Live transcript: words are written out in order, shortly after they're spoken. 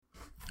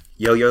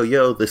Yo, yo,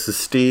 yo, this is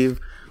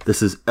Steve.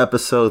 This is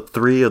episode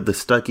 3 of the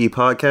Stucky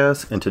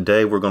podcast. And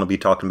today we're going to be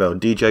talking about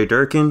DJ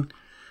Durkin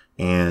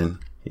and,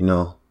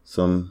 a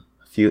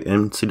few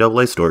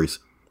NCAA stories.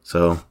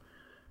 So,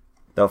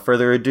 without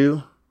further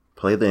ado,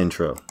 play the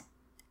intro.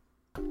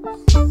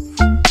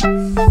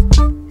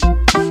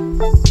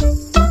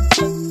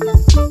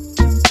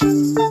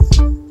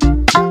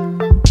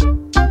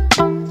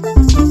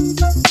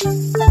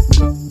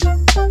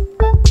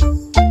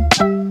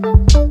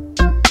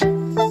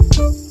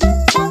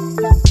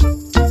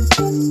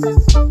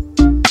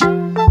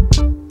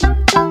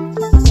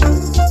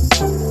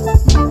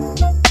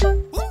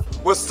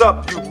 What's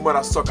up, you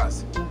mother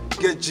suckers?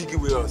 Get jiggy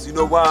with us. You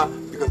know why?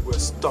 Because we're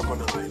stuck on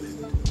the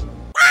island.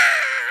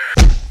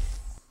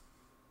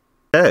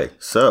 Hey,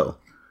 so,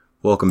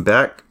 welcome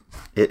back.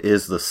 It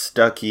is the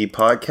Stucky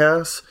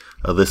podcast.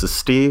 This is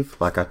Steve,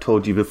 like I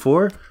told you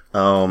before.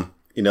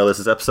 This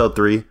is episode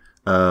 3.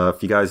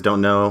 If you guys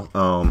don't know,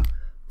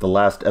 the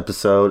last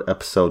episode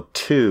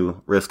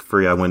 2, Risk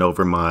Free, I went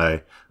over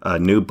my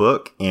new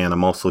book, and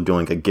I'm also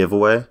doing a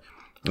giveaway.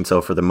 And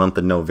so for the month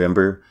of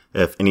November,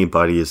 if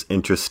anybody is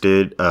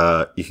interested,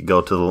 you can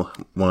go to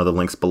one of the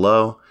links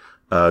below,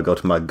 go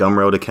to my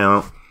Gumroad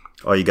account.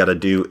 All you got to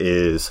do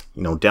is,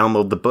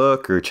 download the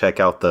book or check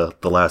out the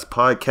last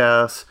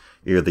podcast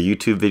or the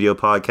YouTube video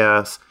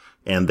podcast,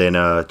 and then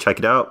check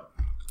it out.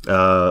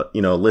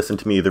 Listen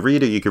to me either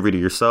read it. You can read it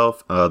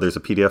yourself. There's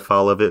a PDF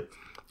file of it.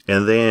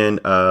 And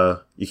then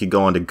you can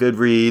go on to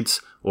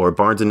Goodreads or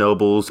Barnes &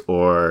 Nobles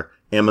or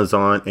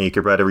Amazon, and you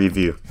can write a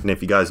review. And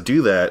if you guys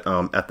do that,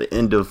 at the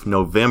end of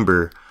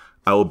November,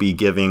 I will be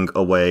giving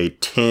away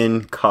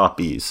 10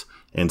 copies.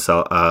 And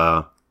so,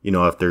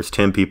 if there's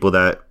 10 people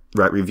that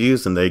write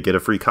reviews, then they get a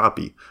free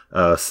copy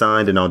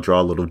signed, and I'll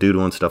draw a little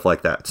doodle and stuff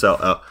like that.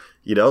 So,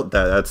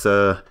 that's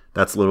a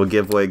little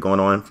giveaway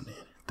going on.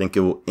 I think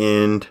it will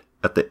end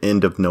at the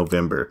end of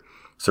November.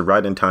 So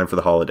right in time for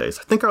the holidays.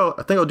 I think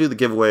I'll do the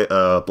giveaway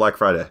Black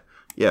Friday.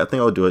 Yeah, I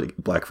think I'll do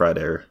it Black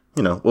Friday, or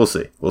we'll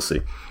see.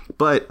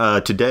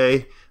 But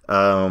today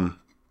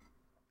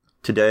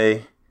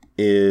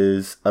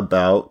is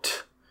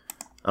about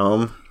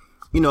a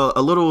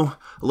little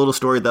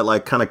story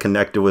that kind of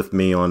connected with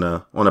me on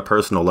a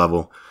personal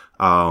level.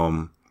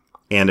 And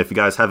if you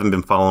guys haven't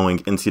been following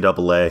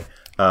NCAA,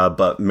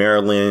 but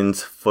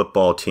Maryland's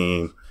football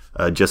team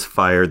just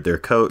fired their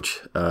coach,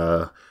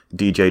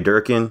 DJ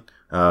Durkin.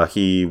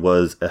 He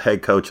was a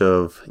head coach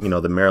of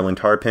the Maryland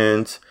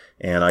Tarpons,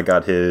 and I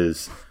got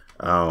his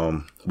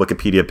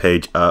Wikipedia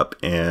page up,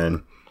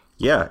 and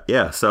yeah.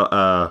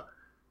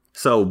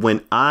 So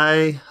when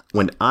I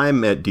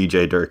met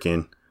DJ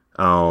Durkin,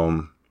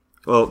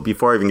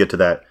 before I even get to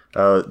that,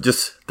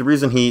 just the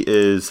reason he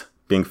is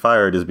being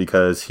fired is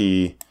because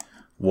he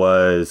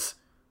was,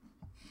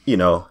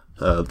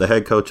 the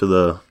head coach of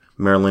the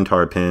Maryland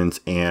Tarpons,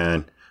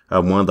 and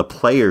one of the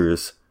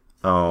players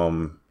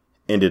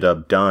ended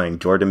up dying.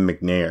 Jordan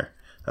McNair.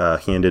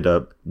 He ended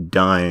up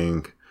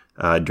dying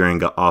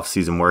during an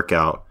off-season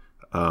workout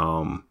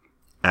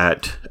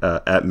at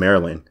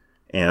Maryland,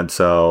 and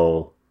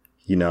so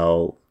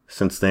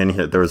since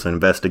then there was an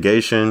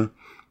investigation.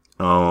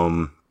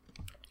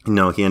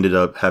 He ended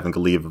up having a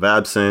leave of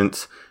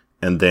absence,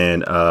 and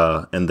then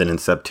in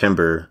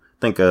September, I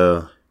think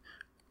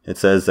it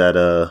says that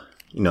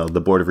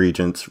the Board of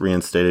Regents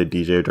reinstated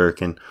DJ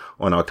Durkin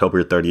on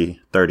October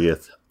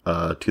 30th,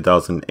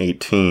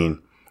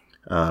 2018,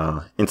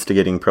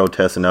 instigating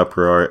protests and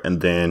uproar,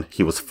 and then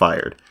he was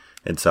fired.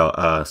 And so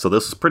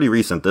this was pretty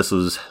recent. I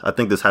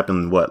think this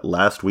happened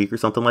last week or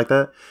something like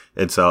that.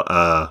 And so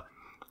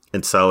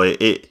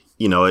it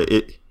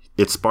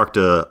sparked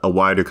a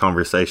wider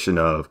conversation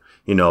of,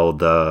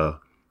 the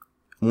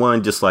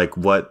one, just like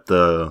what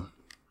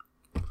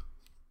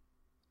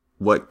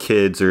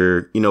kids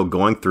are,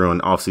 going through in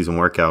off-season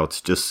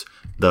workouts, just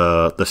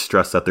the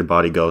stress that their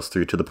body goes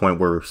through to the point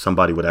where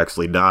somebody would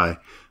actually die.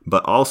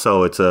 But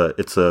also it's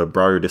a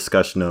broader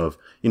discussion of,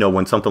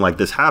 when something like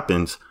this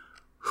happens,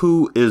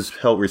 who is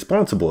held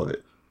responsible of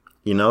it?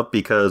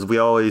 Because we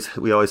always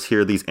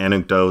hear these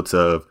anecdotes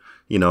of,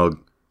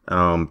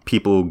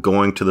 people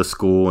going to the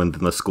school and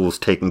then the school's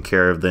taking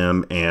care of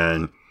them.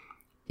 And,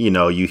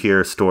 you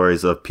hear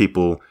stories of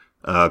people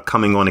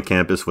coming onto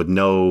campus with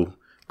no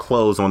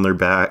clothes on their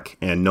back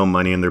and no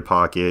money in their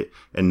pocket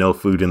and no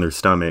food in their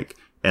stomach.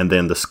 And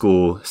then the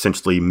school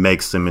essentially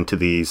makes them into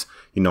these,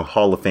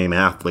 Hall of Fame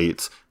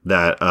athletes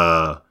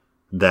that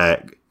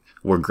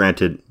were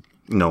granted,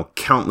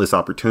 countless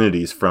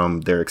opportunities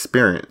from their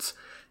experience.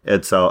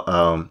 And so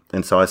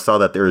I saw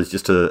that there was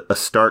just a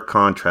stark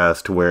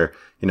contrast to where,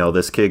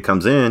 this kid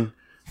comes in,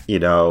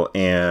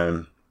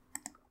 and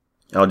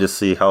I'll just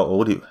see how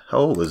old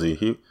was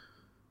he?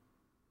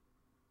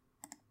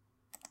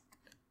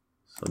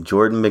 So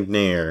Jordan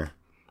McNair,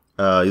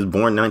 he was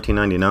born in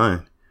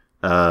 1999.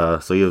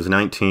 So he was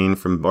 19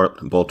 from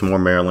Baltimore,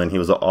 Maryland. He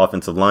was an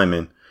offensive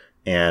lineman,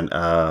 and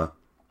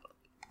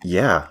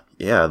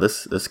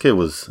this kid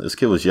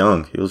was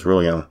young. He was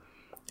real young,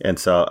 and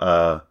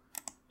so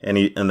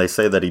and they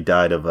say that he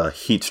died of a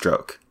heat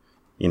stroke.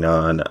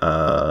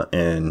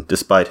 and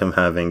despite him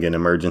having an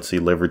emergency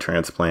liver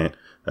transplant,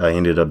 he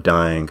ended up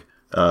dying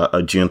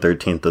June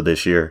 13th of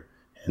this year.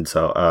 And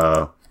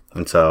so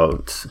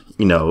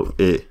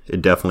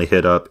it definitely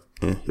hit up.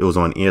 It was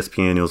on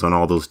ESPN. It was on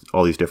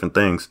all these different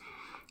things.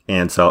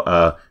 And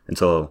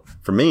so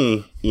for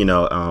me,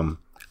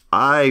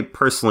 I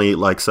personally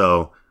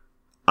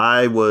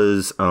I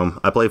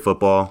played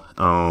football,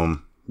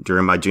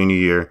 during my junior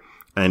year.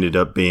 I ended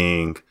up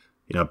being,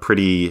 a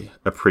pretty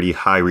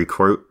high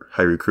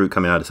recruit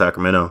coming out of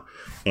Sacramento.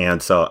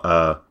 And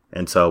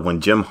so when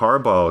Jim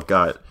Harbaugh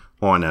got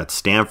on at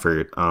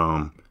Stanford,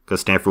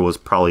 because Stanford was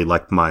probably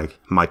like my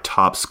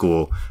top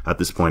school at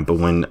this point. But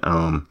when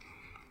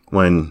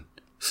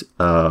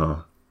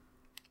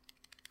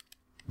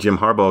Jim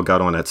Harbaugh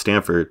got on at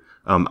Stanford,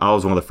 I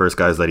was one of the first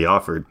guys that he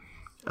offered.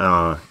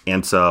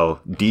 And so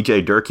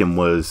DJ Durkin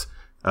was,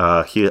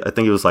 I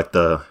think he was like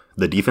the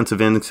defensive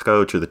ends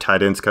coach or the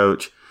tight ends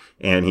coach.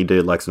 And he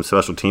did like some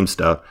special team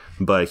stuff,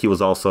 but he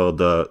was also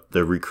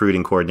the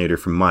recruiting coordinator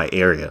from my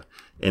area.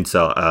 And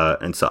so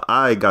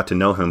I got to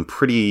know him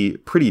pretty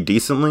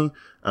decently.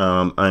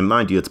 And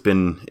mind you,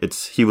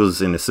 he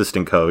was an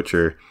assistant coach,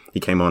 or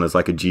he came on as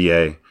like a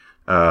GA,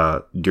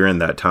 during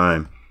that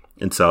time.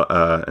 And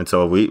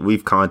so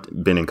we've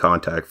been in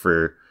contact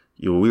we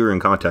were in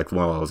contact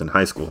while I was in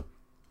high school.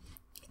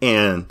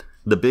 And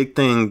the big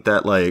thing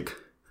that like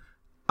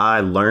I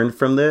learned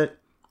from that,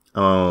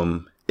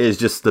 is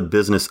just the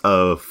business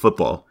of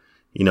football,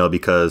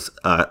 because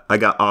I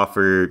got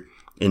offered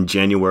in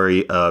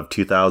January of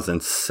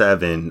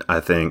 2007, I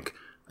think,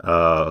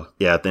 at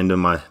the end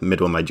of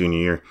middle of my junior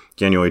year,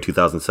 January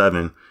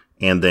 2007.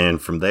 And then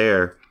from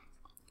there,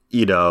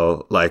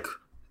 like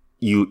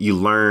you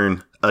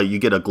learn, you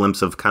get a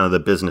glimpse of kind of the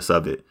business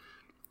of it,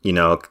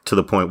 to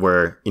the point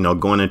where,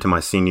 going into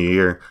my senior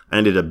year, I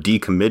ended up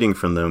decommitting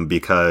from them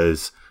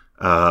because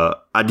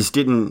I just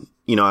didn't,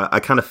 I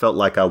kind of felt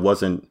like I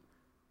wasn't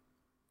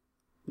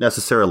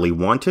necessarily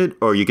wanted,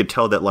 or you could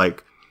tell that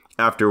like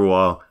after a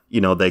while, they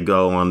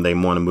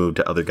want to move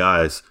to other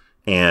guys.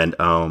 And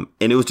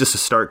it was just a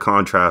stark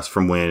contrast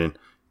from when,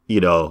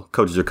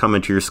 coaches are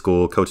coming to your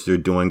school, coaches are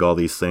doing all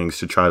these things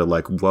to try to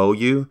like woo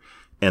you.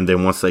 And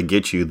then once they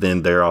get you,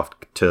 then they're off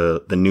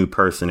to the new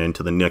person and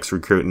to the next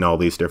recruit and all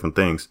these different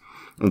things.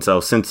 And so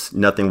since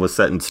nothing was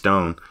set in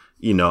stone,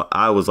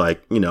 I was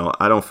like,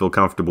 I don't feel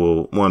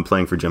comfortable,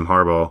 playing for Jim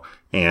Harbaugh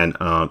and,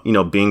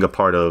 being a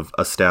part of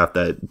a staff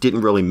that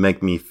didn't really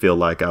make me feel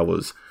like I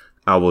was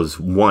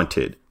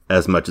wanted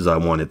as much as I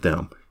wanted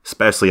them,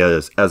 especially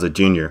as a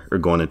junior or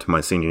going into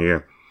my senior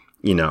year,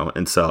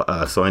 and so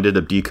I ended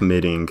up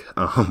decommitting,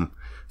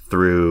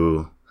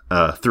 through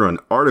an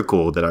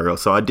article that I wrote.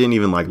 So I didn't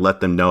even like let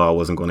them know I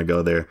wasn't going to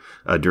go there,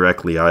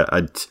 directly.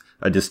 I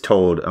just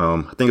told,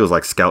 I think it was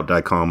like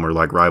scout.com or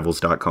like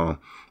rivals.com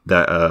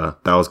that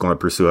I was going to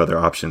pursue other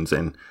options.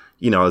 And,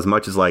 as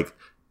much as like,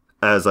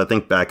 as I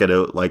think back at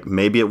it, like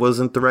maybe it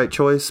wasn't the right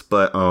choice,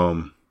 but,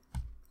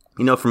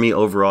 for me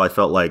overall, I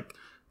felt like,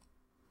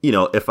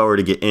 if I were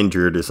to get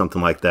injured or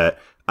something like that,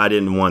 I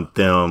didn't want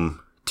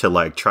them to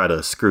like try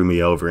to screw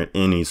me over in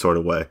any sort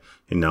of way,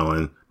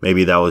 and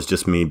maybe that was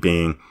just me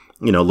being,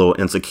 a little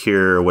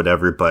insecure or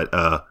whatever, but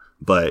I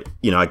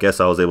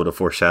guess I was able to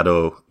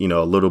foreshadow, a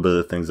little bit of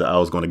the things that I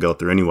was going to go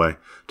through anyway,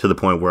 to the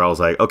point where I was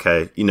like,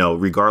 okay,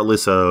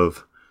 regardless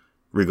of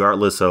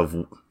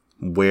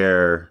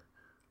where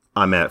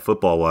I'm at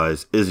football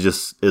wise, is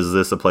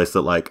this a place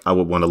that like I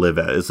would want to live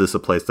at? Is this a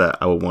place that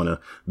I would want to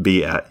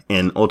be at?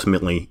 And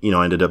ultimately,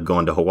 I ended up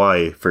going to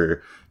Hawaii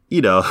for,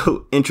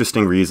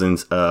 interesting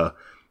reasons, to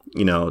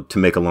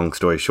make a long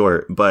story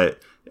short. But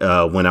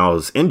when I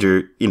was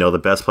injured, the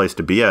best place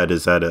to be at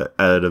is at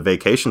a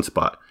vacation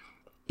spot,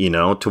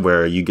 to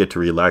where you get to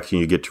relax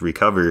and you get to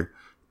recover,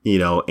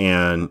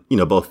 and,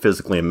 both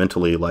physically and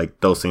mentally, like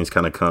those things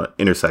kind of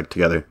intersect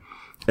together.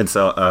 And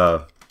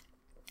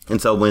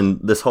so when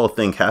this whole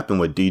thing happened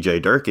with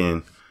DJ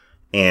Durkin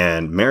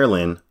and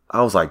Maryland,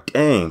 I was like,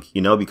 dang,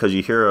 because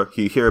you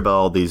hear about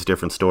all these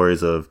different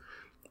stories of,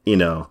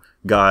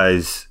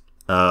 guys,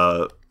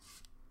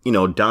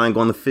 dying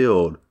on the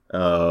field,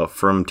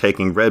 from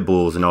taking Red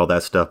Bulls and all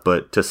that stuff.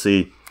 But to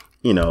see,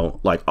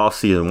 like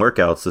off-season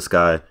workouts, this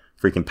guy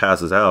freaking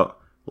passes out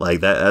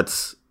like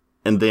that's,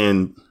 and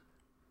then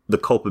the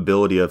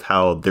culpability of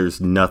how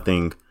there's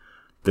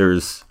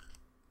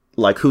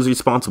like, who's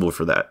responsible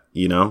for that,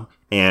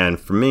 And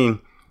for me,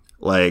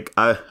 like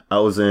I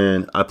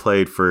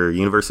played for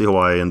University of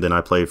Hawaii, and then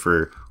I played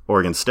for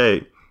Oregon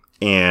State,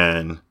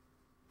 and,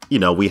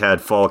 we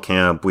had fall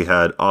camp, we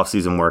had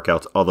off-season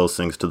workouts, all those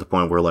things, to the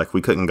point where like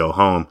we couldn't go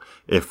home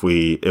if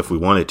we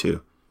wanted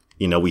to.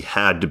 We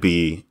had to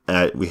be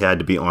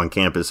on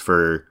campus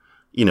for,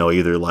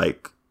 either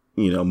like,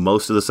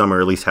 most of the summer,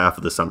 or at least half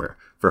of the summer.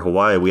 For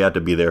Hawaii, we had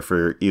to be there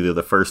for either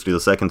the first or the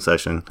second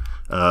session.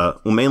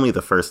 Mainly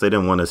the first. They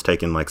didn't want us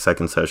taking like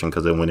second session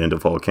because it went into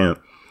fall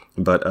camp.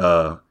 But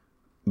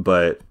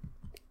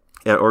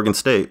at Oregon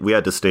State, we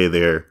had to stay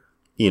there.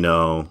 We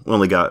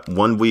only got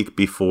 1 week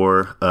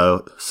before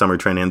summer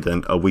training, and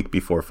then a week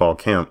before fall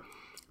camp.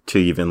 to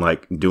even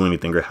like do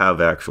anything or have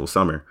actual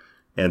summer.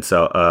 And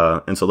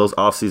so those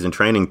off-season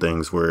training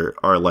things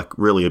are like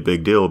really a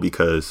big deal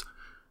because,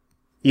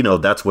 you know,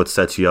 that's what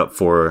sets you up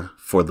for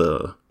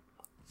the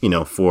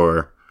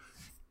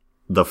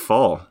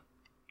fall.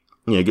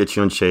 You know, it gets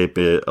you in shape.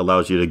 It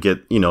allows you to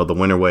get, you know, the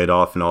winter weight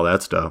off and all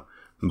that stuff.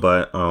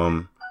 But,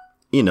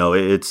 you know,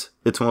 it's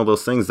one of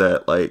those things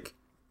that, like,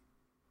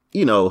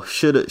 you know,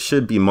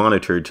 should be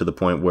monitored to the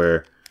point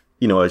where,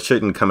 you know, it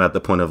shouldn't come at the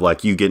point of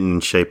like you getting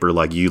in shape or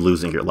like you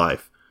losing your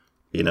life,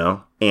 you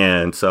know?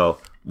 And so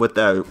with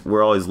that,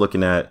 we're always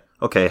looking at,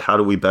 okay, how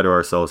do we better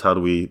ourselves? How do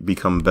we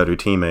become better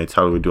teammates?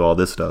 How do we do all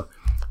this stuff?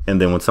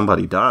 And then when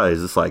somebody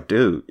dies, it's like,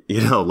 dude,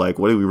 you know, like,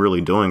 what are we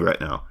really doing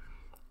right now?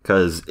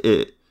 Because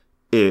if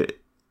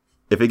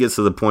it gets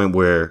to the point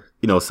where,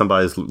 you know,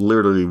 somebody's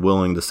literally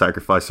willing to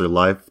sacrifice their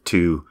life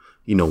to,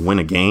 you know, win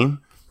a game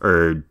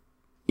or,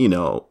 you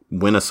know,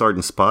 win a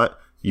certain spot,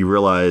 you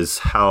realize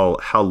how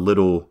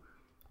little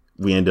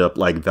we end up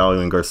like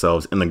valuing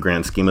ourselves in the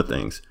grand scheme of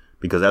things.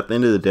 Because at the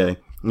end of the day,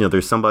 you know,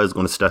 there's somebody who's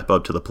going to step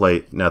up to the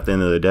plate. And at the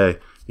end of the day,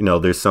 you know,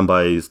 there's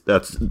somebody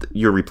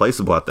you're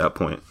replaceable at that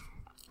point.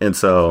 And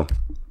so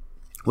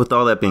with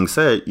all that being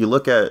said, you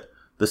look at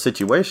the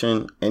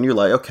situation and you're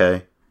like,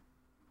 okay,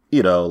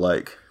 you know,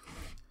 like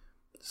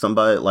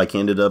somebody like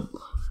ended up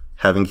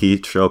having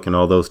heat stroke and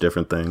all those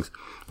different things.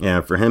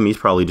 And for him, he's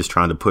probably just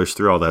trying to push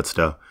through all that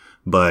stuff.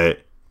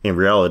 But in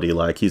reality,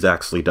 like, he's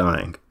actually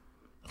dying.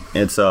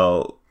 And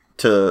so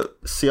to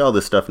see all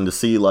this stuff and to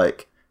see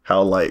like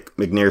how like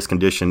McNair's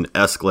condition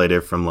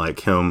escalated from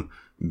like him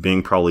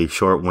being probably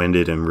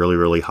short-winded and really,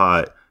 really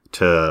hot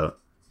to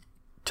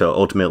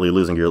ultimately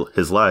losing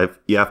his life,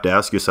 you have to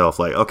ask yourself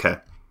like, okay,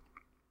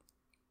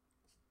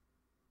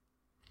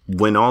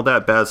 when all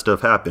that bad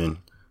stuff happened,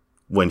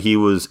 when he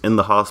was in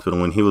the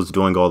hospital, when he was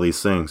doing all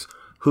these things,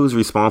 who's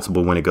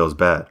responsible when it goes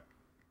bad?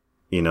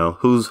 You know,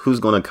 who's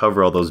going to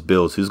cover all those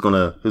bills? Who's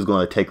going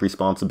to take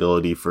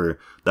responsibility for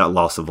that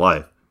loss of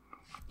life?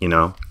 You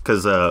know,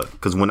 because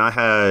when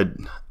I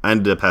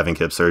ended up having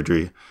hip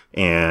surgery,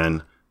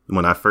 and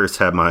when I first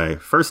had my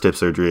first hip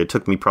surgery, it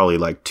took me probably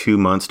like 2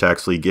 months to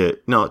actually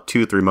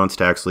 2-3 months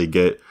to actually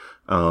get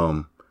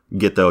the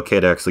okay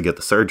to actually get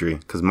the surgery.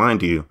 Because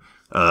mind you,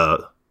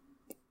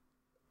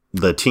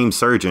 the team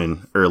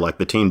surgeon or like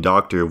the team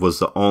doctor was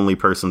the only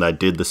person that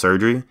did the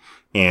surgery.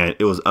 And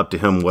it was up to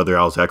him whether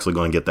I was actually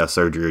going to get that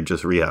surgery or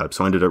just rehab.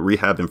 So I ended up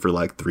rehabbing for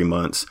like 3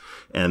 months.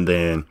 And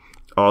then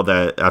all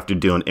that, after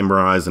doing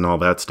MRIs and all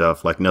that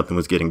stuff, like nothing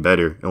was getting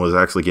better and was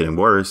actually getting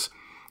worse,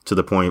 to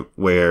the point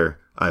where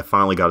I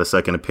finally got a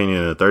second opinion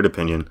and a third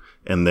opinion.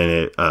 And then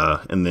it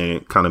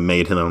kind of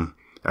made him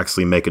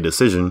actually make a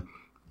decision.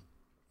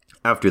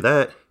 After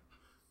that,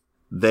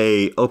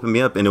 they opened me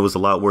up and it was a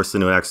lot worse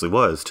than it actually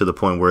was, to the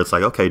point where it's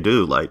like, okay,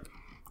 dude, like,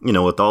 you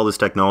know, with all this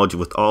technology,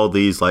 with all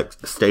these like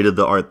state of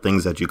the art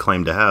things that you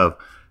claim to have,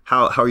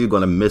 how are you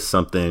going to miss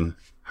something?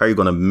 How are you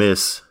going to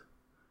miss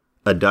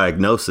a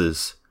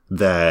diagnosis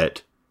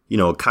that, you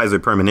know, Kaiser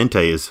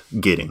Permanente is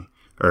getting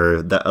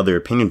or that other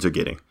opinions are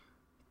getting?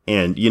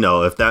 And, you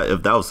know, if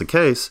that was the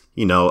case,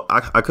 you know,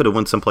 I could have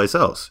went someplace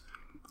else.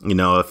 You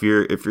know, if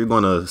you're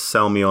going to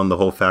sell me on the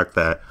whole fact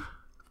that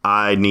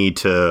I need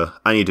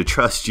to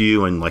trust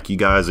you and like you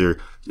guys are,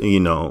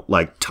 you know,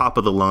 like top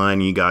of the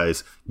line, you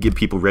guys get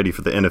people ready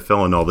for the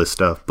NFL and all this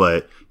stuff.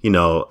 But, you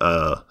know,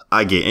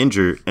 I get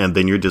injured and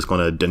then you're just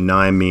going to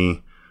deny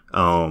me,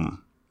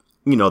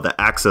 you know, the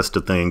access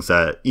to things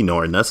that, you know,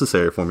 are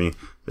necessary for me.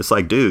 It's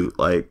like, dude,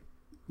 like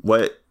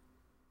what,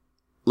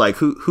 like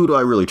who do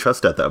I really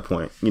trust at that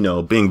point? You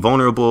know, being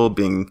vulnerable,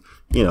 being,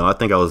 you know, I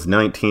think I was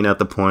 19 at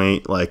the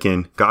point, like,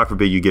 and God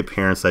forbid you get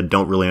parents that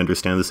don't really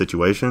understand the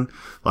situation.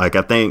 Like,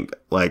 I thank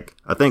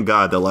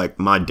God that like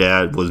my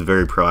dad was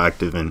very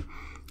proactive in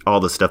all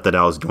the stuff that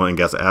I was doing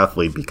as an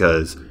athlete,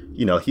 because,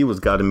 you know, he was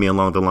guiding me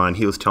along the line.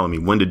 He was telling me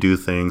when to do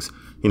things,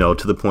 you know,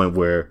 to the point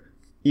where,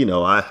 you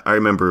know, I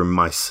remember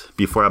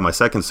before I had my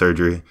second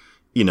surgery,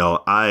 you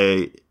know,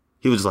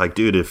 he was like,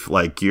 dude, if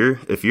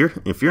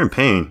you're in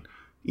pain,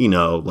 you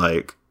know,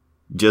 like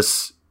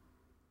just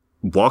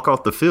walk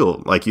off the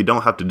field. Like, you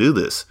don't have to do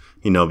this,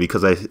 you know,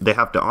 because they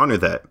have to honor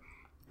that.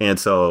 And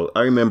so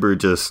I remember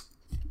just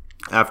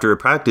after a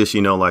practice,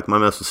 you know, like my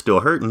mess was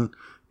still hurting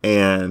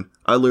and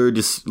I literally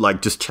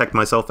just checked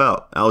myself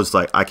out. I was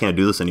like, I can't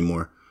do this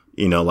anymore.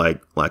 You know,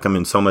 like I'm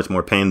in so much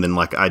more pain than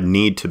like I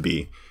need to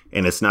be.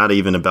 And it's not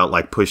even about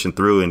like pushing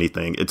through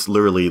anything. It's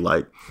literally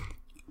like,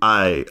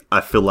 I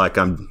feel like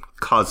I'm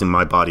causing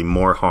my body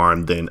more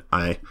harm than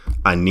I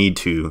need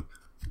to,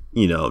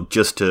 you know,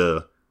 just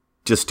to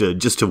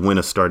win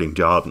a starting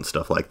job and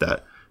stuff like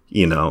that.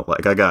 You know,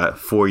 like I got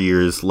 4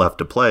 years left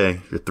to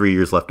play or 3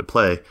 years left to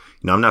play. You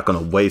know, I'm not going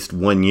to waste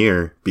 1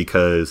 year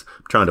because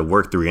I'm trying to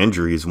work through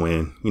injuries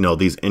when, you know,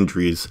 these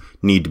injuries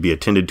need to be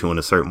attended to in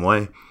a certain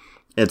way.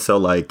 And so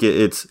like,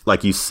 it's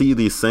like you see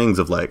these things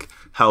of like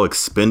how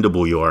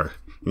expendable you are.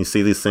 You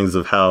see these things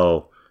of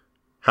how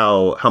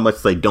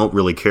much they don't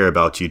really care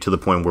about you, to the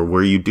point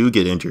where you do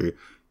get injured,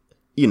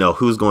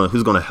 who's going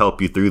to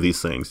help you through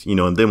these things,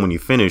 and then when you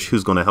finish,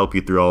 who's going to help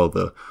you through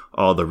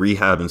all the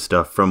rehab and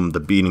stuff from the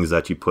beatings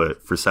that you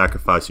put for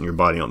sacrificing your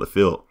body on the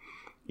field.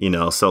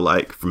 So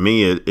like for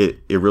me, it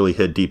really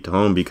hit deep to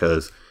home,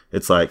 because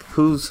it's like,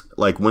 who's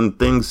like, when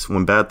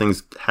bad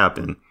things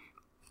happen,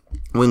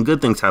 when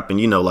good things happen,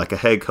 like a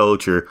head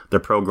coach or the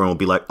program will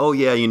be like, oh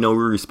yeah,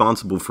 we're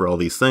responsible for all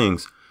these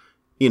things,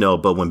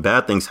 but when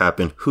bad things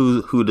happen,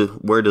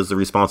 where does the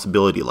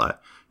responsibility lie?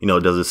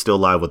 Does it still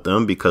lie with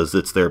them because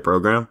it's their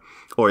program,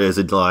 or is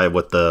it lie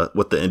with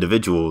the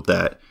individual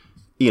that,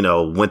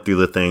 went through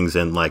the things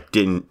and like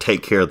didn't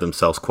take care of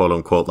themselves, quote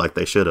unquote, like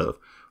they should have?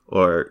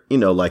 Or,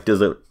 like,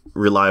 does it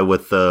rely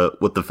with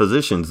the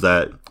physicians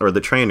or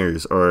the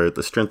trainers or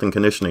the strength and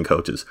conditioning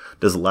coaches?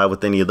 Does it lie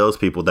with any of those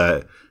people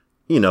that,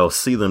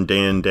 see them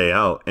day in, day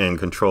out and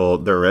control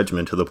their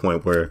regimen to the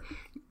point where,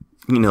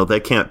 they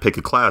can't pick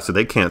a class or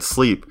they can't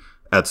sleep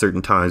at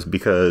certain times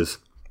because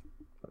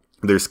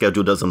their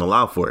schedule doesn't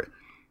allow for it,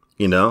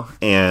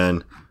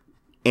 and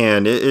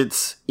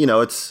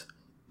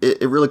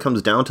it really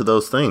comes down to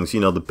those things,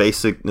 the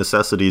basic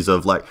necessities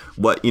of like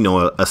what,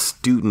 a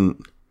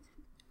student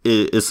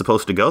is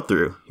supposed to go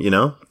through,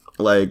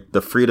 like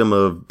the freedom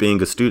of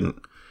being a student.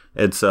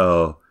 And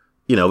so,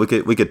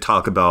 we could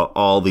talk about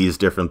all these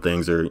different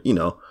things, or,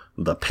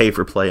 the pay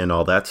for play and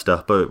all that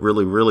stuff, but it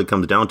really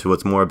comes down to,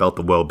 it's more about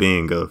the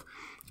well-being of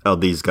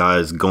these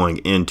guys going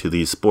into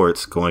these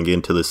sports, going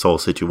into this whole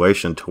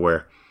situation, to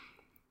where,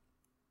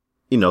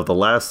 the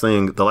last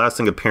thing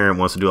a parent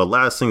wants to do, the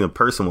last thing a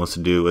person wants to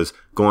do is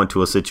go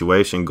into a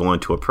situation, go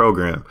into a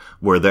program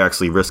where they're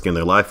actually risking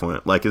their life on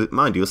it. Like,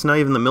 mind you, it's not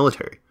even the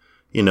military.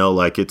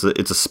 Like it's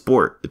a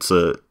sport. It's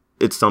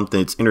something,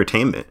 it's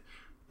entertainment.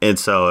 And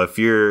so if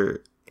you're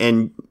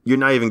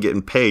not even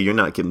getting paid, you're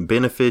not getting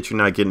benefits, you're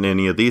not getting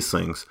any of these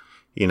things,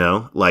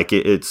 like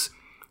it's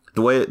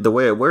the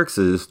way it works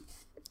is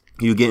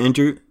you get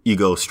injured, you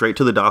go straight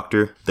to the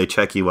doctor, they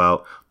check you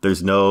out.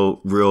 There's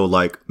no real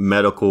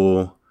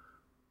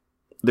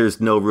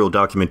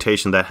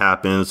documentation that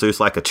happens. There's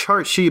like a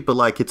chart sheet, but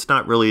like it's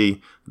not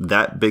really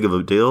that big of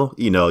a deal.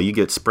 You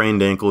get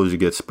sprained ankles, you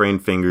get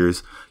sprained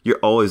fingers. You're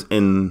always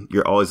in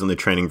the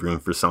training room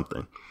for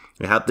something.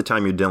 And half the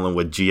time you're dealing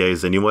with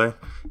GAs anyway,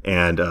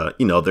 and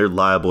they're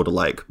liable to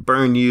like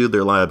burn you.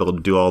 They're liable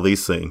to do all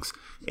these things,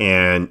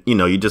 and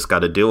you just got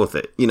to deal with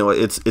it.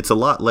 It's a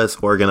lot less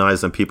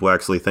organized than people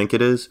actually think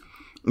it is.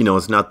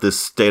 It's not this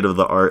state of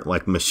the art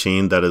like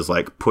machine that is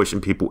like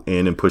pushing people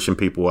in and pushing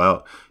people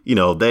out.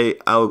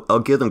 I'll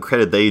give them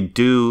credit. They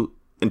do,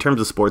 in terms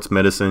of sports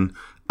medicine,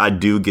 I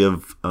do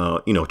give,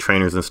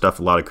 trainers and stuff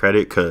a lot of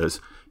credit, because,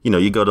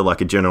 you go to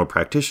like a general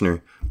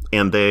practitioner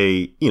and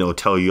they,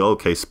 tell you,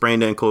 okay,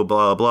 sprained ankle,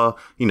 blah, blah,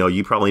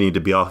 you probably need to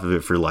be off of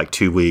it for like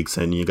 2 weeks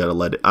and you got to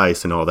let it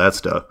ice and all that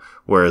stuff.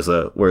 Whereas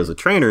a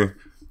trainer,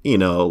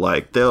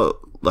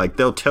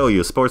 they'll tell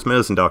you, a sports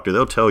medicine doctor,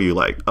 they'll tell you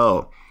like,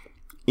 oh,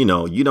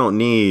 you don't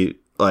need,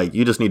 like,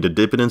 you just need to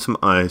dip it in some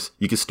ice.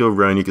 You can still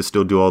run, you can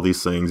still do all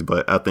these things,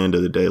 but at the end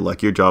of the day,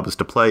 like, your job is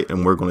to play,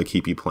 and we're going to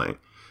keep you playing.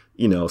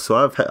 So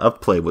I've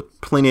played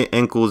with plenty of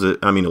ankles.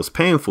 It was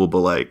painful, but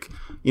like,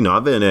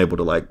 I've been able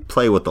to like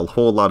play with a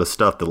whole lot of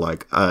stuff that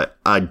like I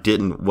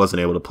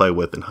wasn't able to play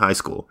with in high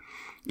school.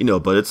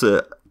 But it's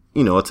a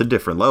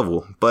different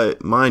level.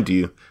 But mind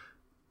you,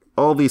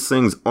 all these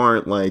things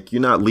aren't like,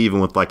 you're not leaving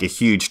with like a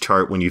huge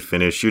chart when you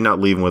finish. You're not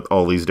leaving with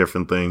all these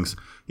different things.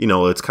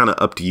 It's kind of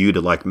up to you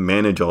to like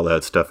manage all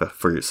that stuff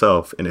for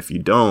yourself. And if you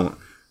don't,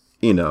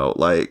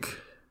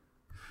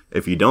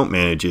 if you don't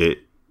manage it,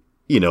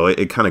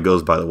 it kind of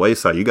goes by the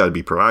wayside. You got to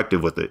be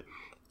proactive with it.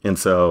 And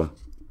so,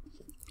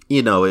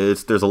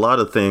 there's a lot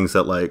of things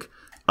that like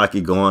I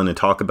could go on and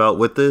talk about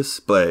with this,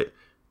 but,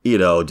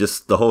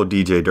 just the whole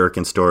DJ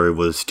Durkin story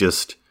was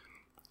just,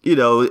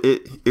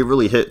 it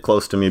really hit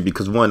close to me,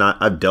 because one,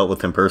 I've dealt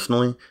with him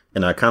personally,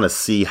 and I kind of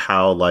see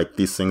how like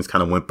these things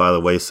kind of went by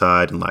the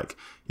wayside, and like,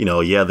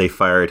 yeah, they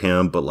fired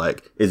him, but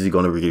like, is he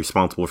going to be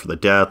responsible for the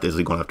death? Is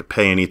he going to have to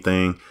pay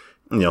anything?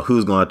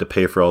 Who's going to have to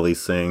pay for all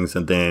these things?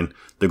 And then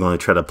they're going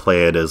to try to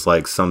play it as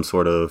like some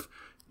sort of,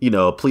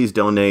 please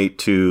donate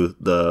to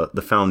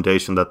the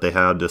foundation that they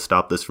have to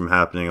stop this from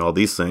happening, all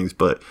these things.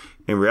 But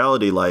in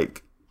reality,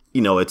 like,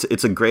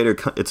 it's a greater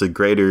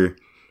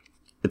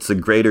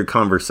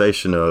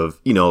conversation of,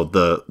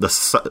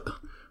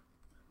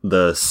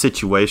 the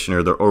situation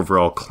or the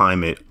overall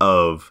climate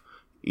of,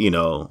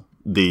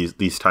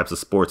 these types of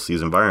sports,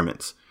 these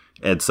environments.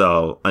 And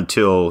so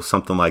until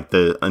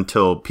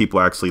people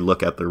actually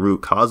look at the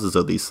root causes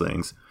of these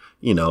things,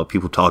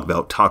 people talk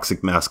about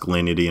toxic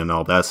masculinity and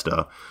all that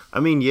stuff. I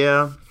mean,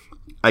 yeah,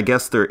 I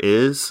guess there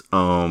is,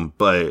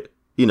 but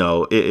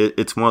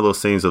it's one of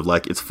those things of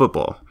like, it's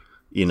football,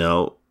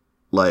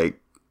 like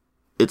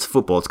it's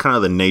football. It's kind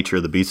of the nature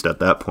of the beast at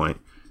that point,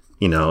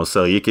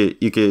 so you could,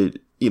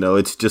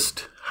 it's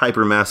just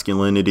hyper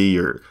masculinity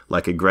or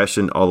like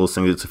aggression, all those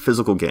things. It's a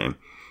physical game.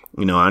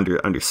 I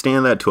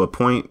understand that to a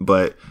point,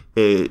 but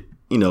it,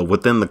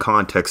 within the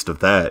context of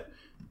that,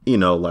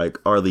 like,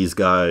 are these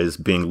guys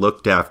being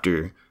looked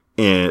after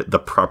in the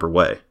proper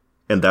way?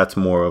 And that's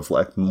more of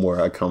like where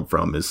I come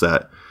from, is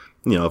that,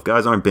 you know, if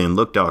guys aren't being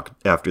looked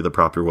after the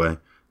proper way,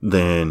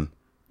 then,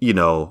 you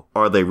know,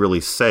 are they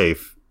really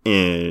safe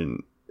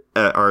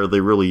are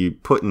they really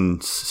put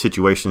in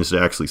situations to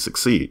actually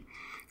succeed?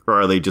 Or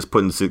are they just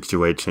put in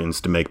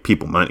situations to make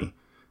people money?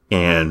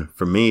 And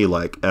for me,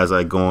 like, as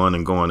I go on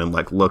and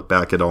like look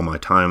back at all my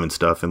time and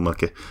stuff and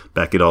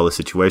back at all the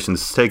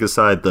situations, take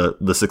aside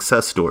the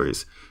success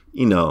stories,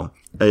 you know,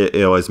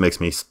 it always makes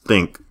me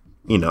think,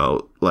 you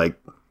know, like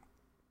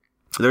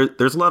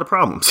there's a lot of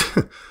problems.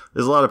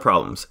 There's a lot of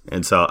problems.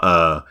 And so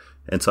I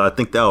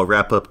think that'll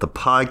wrap up the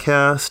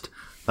podcast.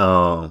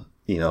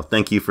 You know,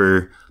 thank you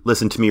for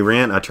listening to me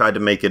rant. I tried to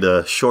make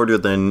it shorter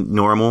than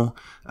normal.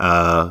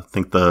 I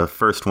think the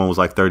first one was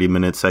like 30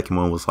 minutes. Second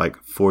one was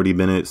like 40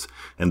 minutes.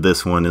 And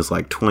this one is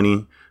like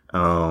 20.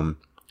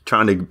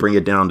 Trying to bring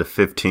it down to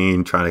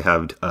 15, trying to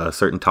have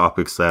certain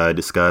topics that I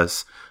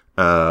discuss.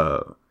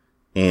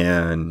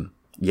 And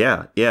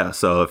yeah.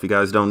 So if you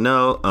guys don't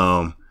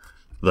know,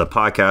 the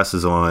podcast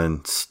is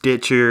on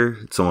Stitcher.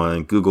 It's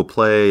on Google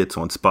Play. It's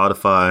on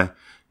Spotify.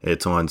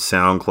 It's on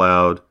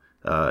SoundCloud.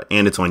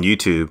 And it's on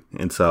YouTube.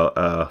 And so,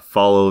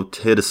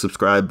 hit a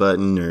subscribe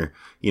button, or,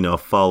 you know,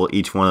 follow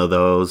each one of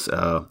those,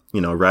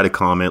 you know, write a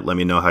comment. Let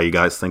me know how you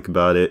guys think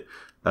about it.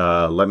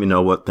 Let me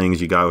know what things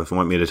you guys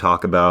want me to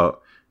talk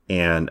about.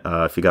 And,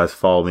 if you guys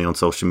follow me on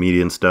social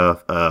media and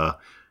stuff,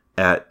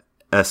 at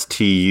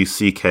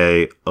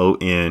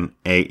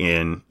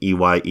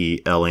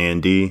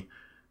StuckOnAnEyEland,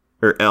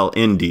 or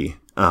LND,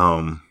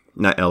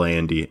 not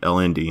LAND,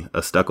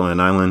 LND, Stuck on an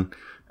Island,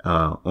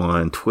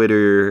 on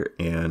Twitter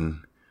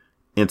and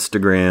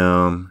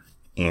Instagram.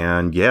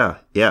 And yeah,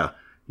 you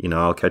know,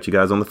 I'll catch you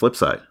guys on the flip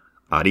side.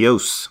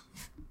 Adios.